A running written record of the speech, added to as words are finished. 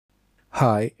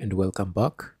Hi and welcome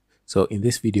back. So in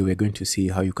this video we're going to see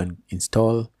how you can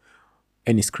install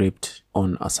any script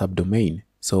on a subdomain.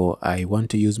 So I want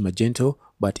to use Magento,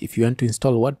 but if you want to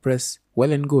install WordPress,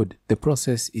 well and good. The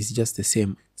process is just the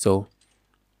same. So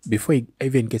before you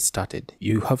even get started,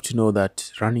 you have to know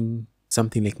that running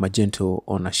something like Magento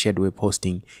on a shared web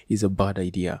hosting is a bad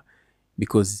idea,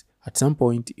 because at some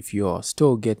point if your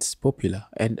store gets popular,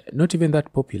 and not even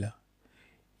that popular,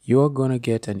 you're gonna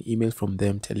get an email from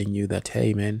them telling you that,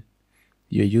 hey man,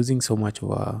 you're using so much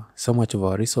of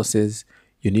our resources,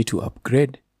 you need to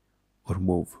upgrade or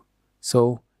move.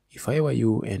 So if I were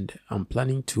you and I'm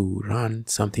planning to run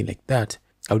something like that,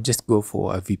 I would just go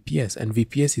for a VPS, and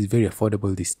VPS is very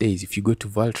affordable these days. If you go to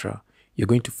Valtra, you're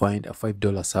going to find a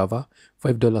 $5 server.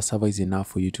 $5 server is enough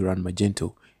for you to run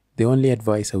Magento. The only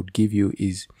advice I would give you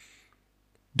is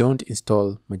don't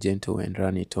install Magento and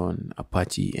run it on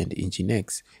Apache and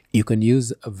Nginx. You can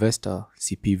use a Vesta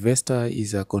CP. Vesta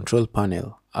is a control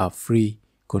panel, a free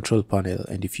control panel,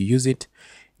 and if you use it,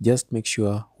 just make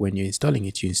sure when you're installing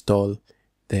it, you install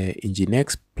the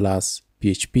Nginx plus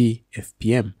PHP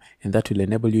FPM, and that will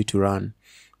enable you to run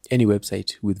any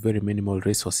website with very minimal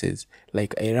resources.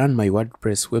 Like I run my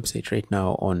WordPress website right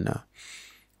now on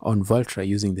Valtra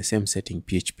using the same setting,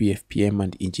 PHP FPM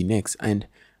and Nginx, and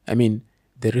I mean,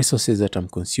 the resources that I'm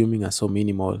consuming are so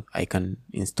minimal. I can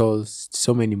install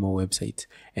so many more websites,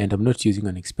 and I'm not using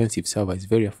an expensive server. It's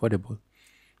very affordable.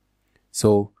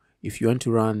 So if you want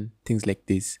to run things like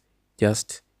this,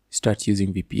 just start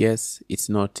using VPS. It's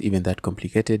not even that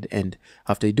complicated. And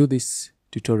after I do this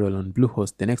tutorial on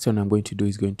Bluehost, the next one I'm going to do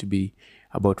is going to be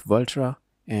about Valtra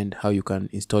and how you can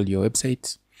install your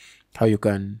websites, how you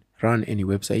can run any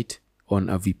website on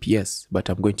a VPS. But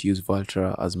I'm going to use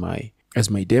Valtra as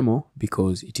my demo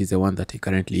because it is the one that I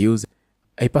currently use.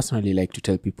 I personally like to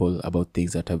tell people about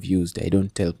things that I've used. I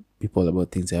don't tell people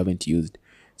about things I haven't used.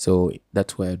 So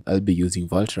that's why I'll be using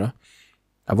Valtra.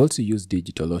 I've also used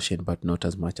DigitalOcean, but not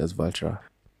as much as Valtra.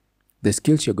 The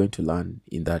skills you're going to learn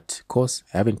in that course,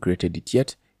 I haven't created it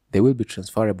yet. They will be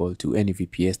transferable to any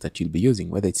VPS that you'll be using,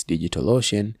 whether it's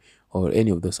DigitalOcean or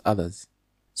any of those others.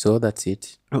 So that's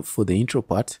it for the intro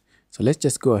part. So let's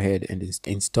just go ahead and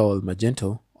install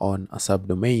Magento on a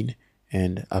subdomain,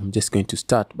 and I'm just going to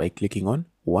start by clicking on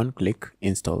one-click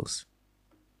installs.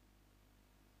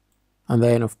 And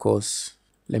then of course,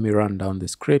 let me run down the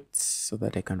scripts so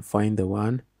that I can find the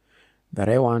one that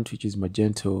I want, which is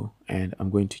Magento, and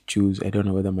I'm going to choose, I don't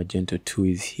know whether Magento 2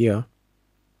 is here.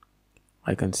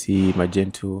 I can see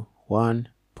Magento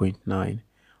 1.9.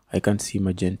 I can see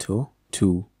Magento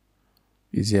 2.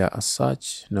 Is there a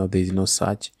search? No, there is no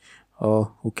search.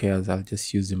 Oh, who cares? I'll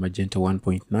just use the Magento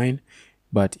 1.9.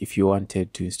 But if you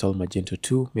wanted to install Magento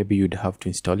 2, maybe you'd have to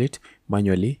install it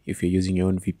manually. If you're using your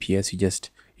own VPS, you just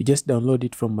download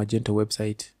it from Magento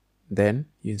website, then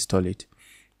you install it.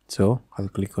 So I'll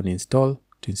click on install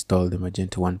to install the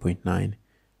Magento 1.9.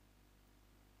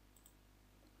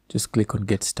 Just click on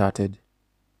get started.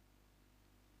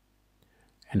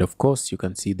 And of course, you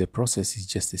can see the process is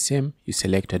just the same. You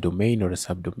select a domain or a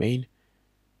subdomain,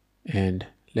 and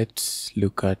let's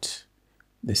look at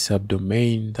the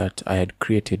subdomain that I had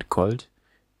created called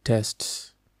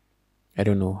tests. I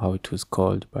don't know how it was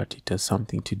called, but it has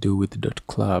something to do with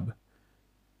 .club.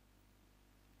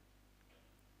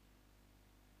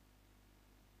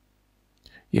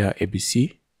 Yeah,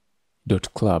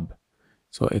 abc.club.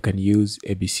 So I can use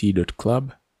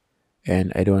abc.club,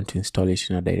 and I don't want to install it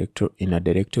in a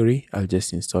directory. I'll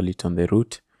just install it on the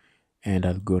root, and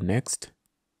I'll go next.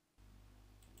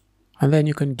 And then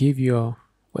you can give your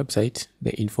website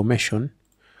the information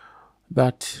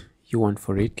that you want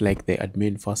for it, like the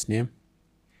admin first name.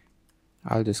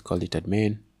 I'll just call it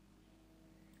admin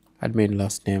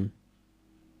last name,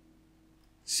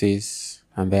 sys,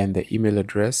 and then the email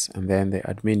address, and then the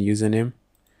admin username.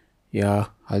 Yeah,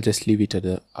 I'll just leave it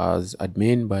as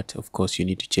admin, but of course you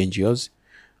need to change yours.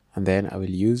 And then I will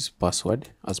use password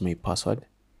as my password.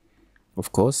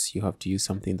 Of course, you have to use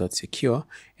something that's secure.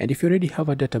 And if you already have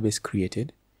a database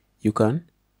created, you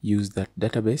can use that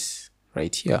database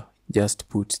right here. Just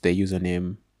put the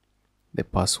username, the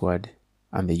password,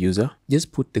 and the user.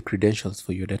 Just put the credentials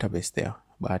for your database there.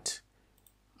 But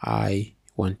I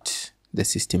want the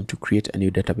system to create a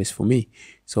new database for me.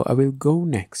 So I will go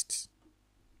next.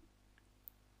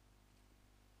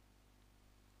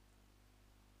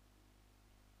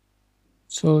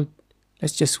 So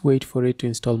let's just wait for it to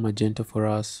install Magento for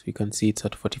us. You can see it's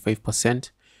at 45%.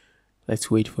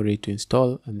 Let's wait for it to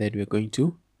install, and then we're going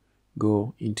to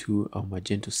go into our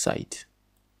Magento site.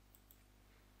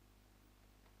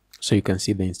 So you can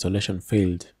see the installation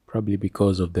failed, probably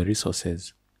because of the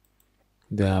resources.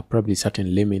 there are probably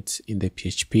certain limits in the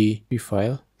PHP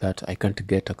file that I can't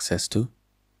get access to.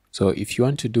 So if you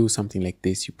want to do something like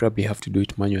this, you probably have to do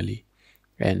it manually.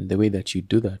 And the way that you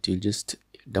do that, you'll just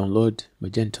download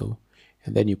Magento,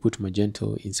 and then you put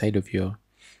Magento inside of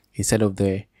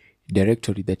the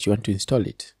directory that you want to install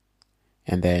it.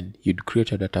 And then you'd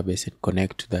create a database and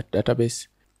connect to that database,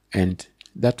 and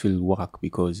that will work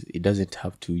because it doesn't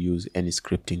have to use any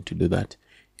scripting to do that.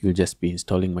 You'll just be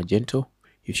installing Magento.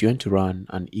 If you want to run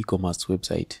an e-commerce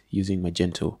website using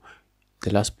Magento,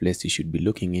 the last place you should be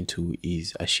looking into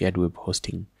is a shared web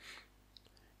hosting.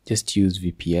 Just use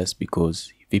VPS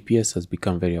because VPS has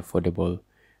become very affordable.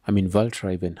 I mean,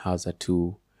 Valtra even has a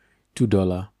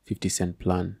 $2.50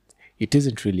 plan. It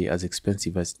isn't really as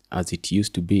expensive as it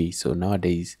used to be. So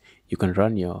nowadays you can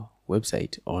run your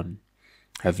website on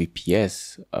a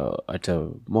VPS at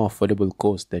a more affordable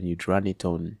cost than you'd run it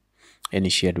on any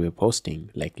shared web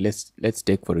hosting. Like let's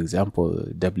take for example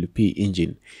WP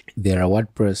Engine. They're a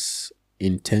WordPress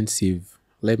intensive,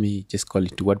 let me just call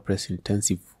it WordPress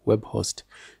intensive web host,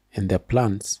 and their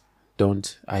plans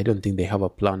I don't think they have a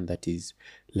plan that is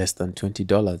less than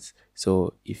 $20.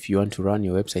 So if you want to run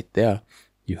your website there,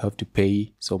 you have to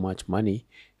pay so much money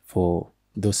for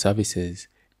those services.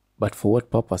 But for what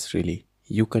purpose really?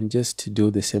 You can just do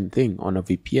the same thing on a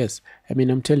VPS. I mean,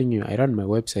 I'm telling you, I run my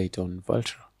website on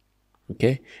Valtra,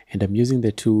 okay, and I'm using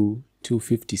the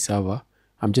 250 server.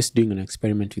 I'm just doing an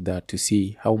experiment with that to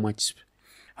see how much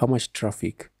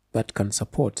traffic that can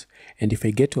support. And if I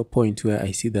get to a point where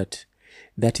I see that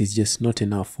that is just not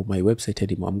enough for my website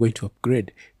anymore, I'm going to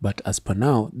upgrade. But as per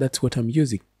now, that's what I'm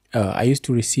using. I used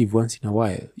to receive once in a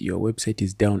while, your website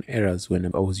is down errors when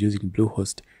I was using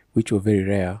Bluehost, which were very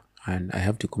rare, and I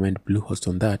have to commend Bluehost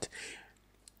on that.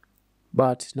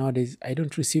 But nowadays, I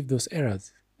don't receive those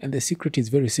errors. And the secret is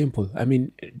very simple. I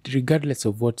mean, regardless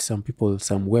of what some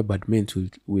web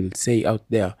admins will say out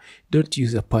there, don't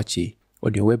use Apache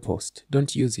on your web host.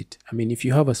 Don't use it. I mean, if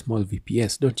you have a small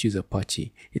VPS, don't use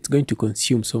Apache. It's going to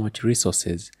consume so much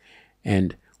resources.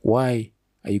 And why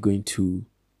are you going to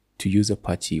use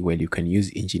Apache while you can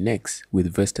use Nginx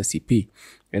with VestaCP?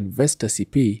 And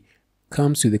VestaCP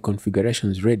comes with the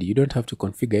configurations ready. You don't have to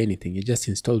configure anything. You just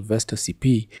install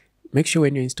VestaCP. Make sure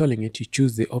when you're installing it, you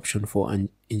choose the option for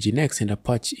Nginx and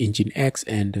Apache, Nginx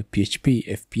and PHP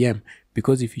FPM.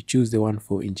 Because if you choose the one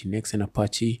for Nginx and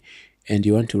Apache and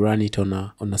you want to run it on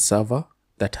a server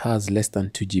that has less than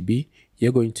 2 GB,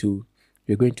 you're going to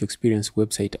experience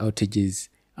website outages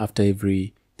after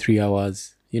every 3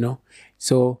 hours, you know.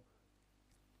 So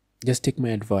just take my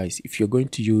advice. If you're going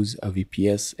to use a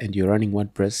VPS and you're running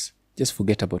WordPress, just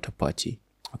forget about Apache,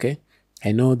 okay?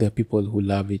 I know there are people who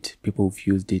love it, people who've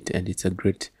used it, and it's a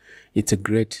great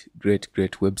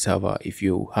web server if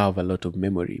you have a lot of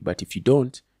memory. But if you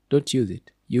don't use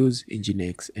it. Use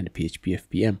Nginx and PHP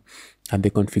FPM, and the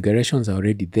configurations are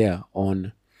already there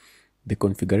on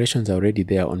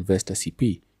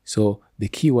VestaCP. So the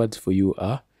keywords for you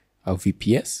are a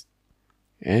VPS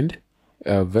and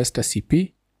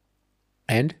VestaCP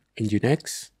and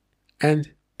Nginx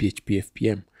and PHP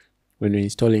FPM. When you're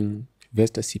installing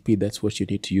VestaCP, that's what you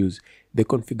need to use. The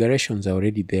configurations are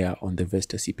already there on the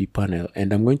VestaCP panel,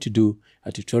 and I'm going to do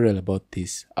a tutorial about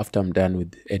this after I'm done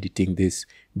with editing these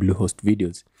Bluehost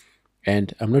videos.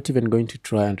 And I'm not even going to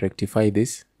try and rectify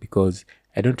this because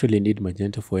I don't really need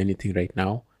Magento for anything right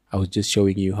now. I was just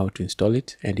showing you how to install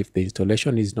it, and if the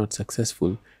installation is not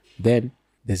successful, then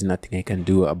there's nothing I can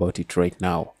do about it right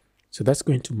now. So that's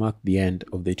going to mark the end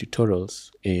of the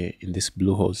tutorials in this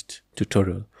Bluehost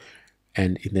tutorial.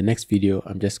 And in the next video,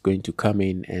 I'm just going to come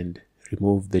in and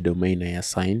remove the domain I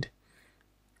assigned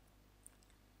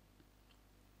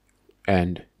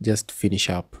and just finish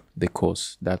up the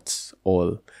course. That's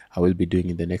all I will be doing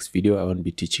in the next video. I won't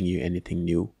be teaching you anything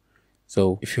new.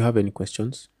 So if you have any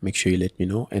questions, make sure you let me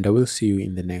know, and I will see you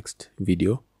in the next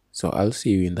video. So I'll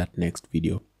see you in that next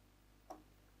video.